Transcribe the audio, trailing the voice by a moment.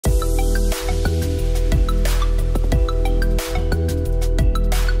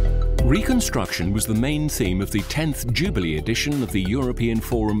Reconstruction was the main theme of the 10th Jubilee edition of the European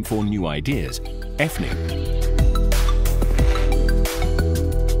Forum for New Ideas, EFNI.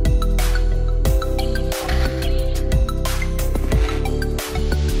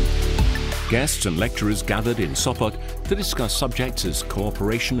 Guests and lecturers gathered in Sopot to discuss subjects as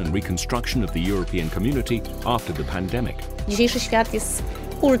cooperation and reconstruction of the European community after the pandemic. Dzisiejszy świat jest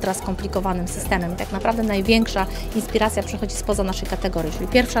ultra skomplikowanym systemem i tak naprawdę największa inspiracja przychodzi spoza naszej kategorii. Czyli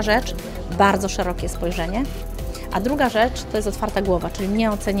pierwsza rzecz, bardzo szerokie spojrzenie, a druga rzecz to jest otwarta głowa, czyli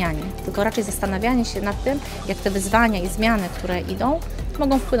nie ocenianie, tylko raczej zastanawianie się nad tym, jak te wyzwania i zmiany, które idą,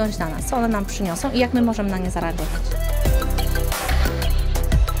 mogą wpłynąć na nas, co one nam przyniosą i jak my możemy na nie zareagować.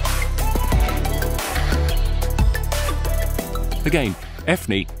 Again,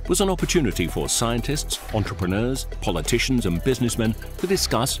 EFNI was an opportunity for scientists, entrepreneurs, politicians and businessmen to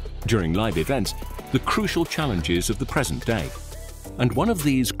discuss, during live events, the crucial challenges of the present day. And one of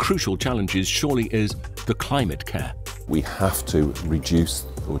these crucial challenges surely is the climate care. We have to reduce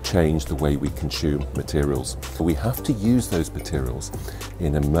or change the way we consume materials. We have to use those materials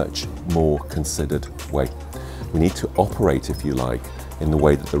in a much more considered way. We need to operate, if you like, in the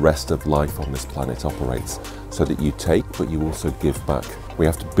way that the rest of life on this planet operates, so that you take but you also give back. We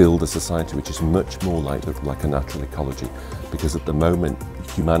have to build a society which is much more like a natural ecology, because at the moment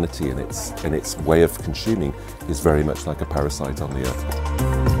humanity in its way of consuming is very much like a parasite on the earth.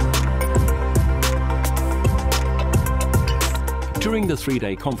 During the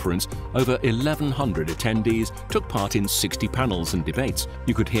three-day conference, over 1,100 attendees took part in 60 panels and debates.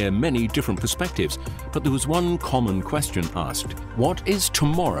 You could hear many different perspectives, but there was one common question asked. What is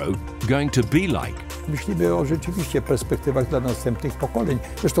tomorrow going to be like? Myślimy o rzeczywiście perspektywach dla następnych pokoleń.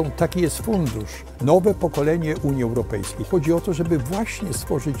 Zresztą taki jest fundusz. Nowe pokolenie Unii Europejskiej. Chodzi o to, żeby właśnie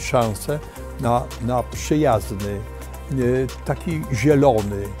stworzyć szansę na przyjazny, taki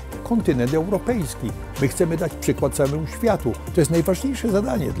zielony kontynent europejski. My chcemy dać przykład całemu światu. To jest najważniejsze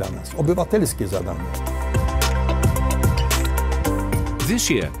zadanie dla nas, obywatelskie zadanie. This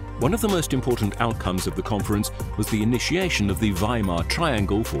year, one of the most important outcomes of the conference was the initiation of the Weimar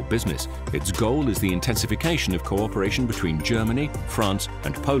Triangle for Business. Its goal is the intensification of cooperation between Germany, France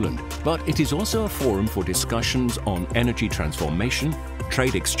and Poland. But it is also a forum for discussions on energy transformation,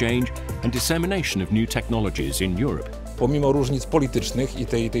 trade exchange and dissemination of new technologies in Europe. Pomimo różnic politycznych i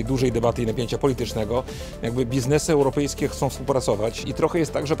tej dużej debaty i napięcia politycznego, jakby biznesy europejskie chcą współpracować i trochę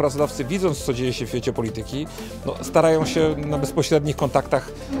jest tak, że pracodawcy, widząc, co dzieje się w świecie polityki, starają się na bezpośrednich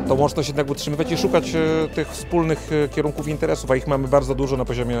kontaktach tą łączność jednak utrzymywać i szukać tych wspólnych kierunków interesów, a ich mamy bardzo dużo na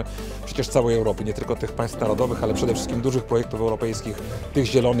poziomie przecież całej Europy, nie tylko tych państw narodowych, ale przede wszystkim dużych projektów europejskich, tych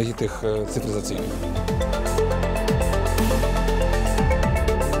zielonych i tych cyfryzacyjnych.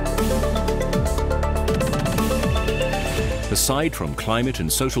 Aside from climate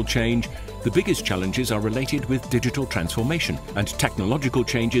and social change, the biggest challenges are related with digital transformation, and technological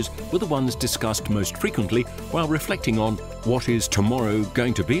changes were the ones discussed most frequently while reflecting on what is tomorrow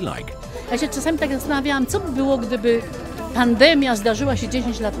going to be like. Ja się czasami tak zastanawiałam, co by było, gdyby pandemia zdarzyła się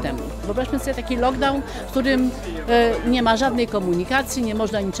 10 lat temu. Wyobraźmy sobie taki lockdown, w którym nie ma żadnej komunikacji, nie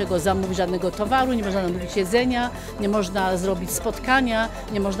można niczego zamówić, żadnego towaru, nie można zamówić jedzenia, nie można zrobić spotkania,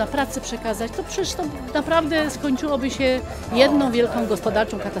 nie można pracy przekazać. To przecież to naprawdę skończyłoby się jedną wielką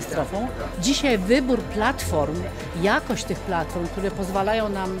gospodarczą katastrofą. Dzisiaj wybór platform, jakość tych platform, które pozwalają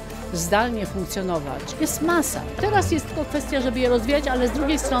nam zdalnie funkcjonować, jest masa. Teraz jest tylko kwestia, żeby je rozwijać, ale z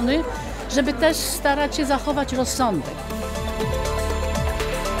drugiej strony, żeby też starać się zachować rozsądek.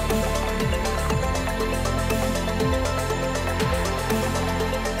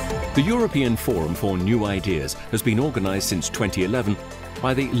 The European Forum for New Ideas has been organised since 2011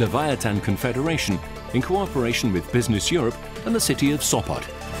 by the Lewiatan Confederation in cooperation with Business Europe and the City of Sopot.